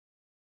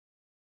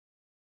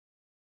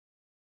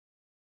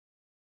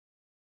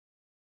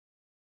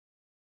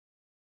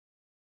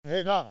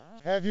Hey Doc,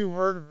 have you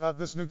heard about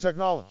this new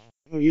technology?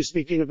 Are you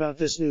speaking about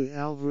this new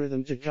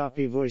algorithm to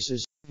copy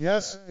voices?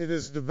 Yes, it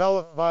is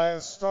developed by a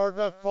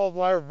startup called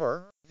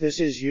Lyrebird. This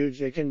is huge.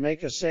 They can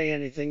make us say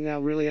anything now,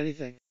 really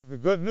anything. The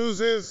good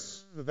news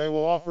is that they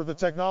will offer the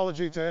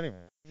technology to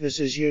anyone. This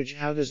is huge.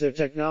 How does their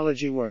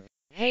technology work?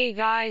 Hey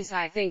guys,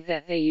 I think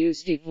that they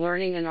use deep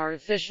learning and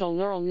artificial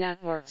neural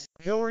networks.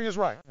 Hillary is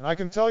right, and I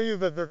can tell you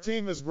that their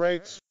team is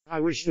great. I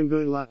wish them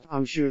good luck.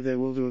 I'm sure they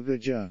will do a good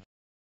job.